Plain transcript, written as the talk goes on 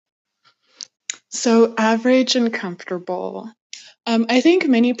So average and comfortable. I think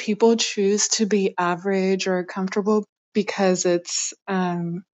many people choose to be average or comfortable because it's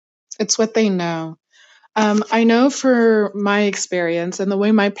what they know. I know for my experience and the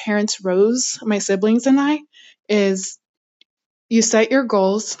way my parents rose my siblings and I is you set your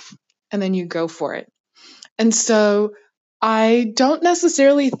goals and then you go for it. And so I don't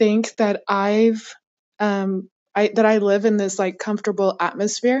necessarily think that I live in this like comfortable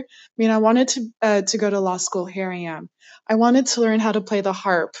atmosphere. I mean, I wanted to go to law school. Here I am. I wanted to learn how to play the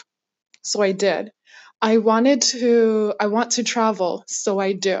harp, so I did. I want to travel, so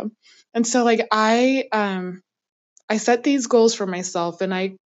I do. And so like I set these goals for myself, and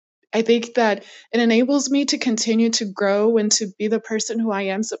I think that it enables me to continue to grow and to be the person who I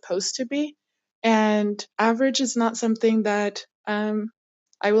am supposed to be. And average is not something that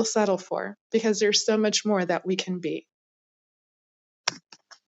I will settle for because there's so much more that we can be.